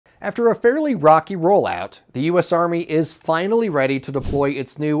After a fairly rocky rollout, the U.S. Army is finally ready to deploy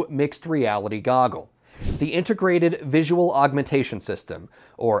its new mixed reality goggle. The Integrated Visual Augmentation System,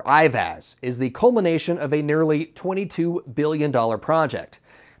 or IVAS, is the culmination of a nearly $22 billion project.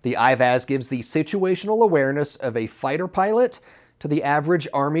 The IVAS gives the situational awareness of a fighter pilot to the average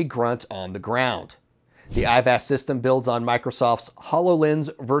Army grunt on the ground. The IVAS system builds on Microsoft's HoloLens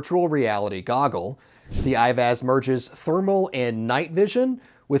virtual reality goggle. The IVAS merges thermal and night vision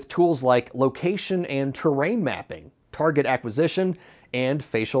with tools like location and terrain mapping, target acquisition, and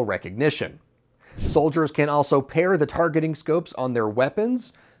facial recognition. Soldiers can also pair the targeting scopes on their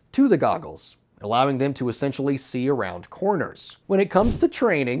weapons to the goggles, allowing them to essentially see around corners. When it comes to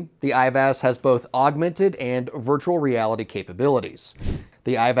training, the IVAS has both augmented and virtual reality capabilities.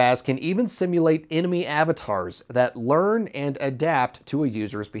 The IVAS can even simulate enemy avatars that learn and adapt to a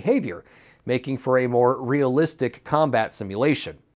user's behavior, making for a more realistic combat simulation.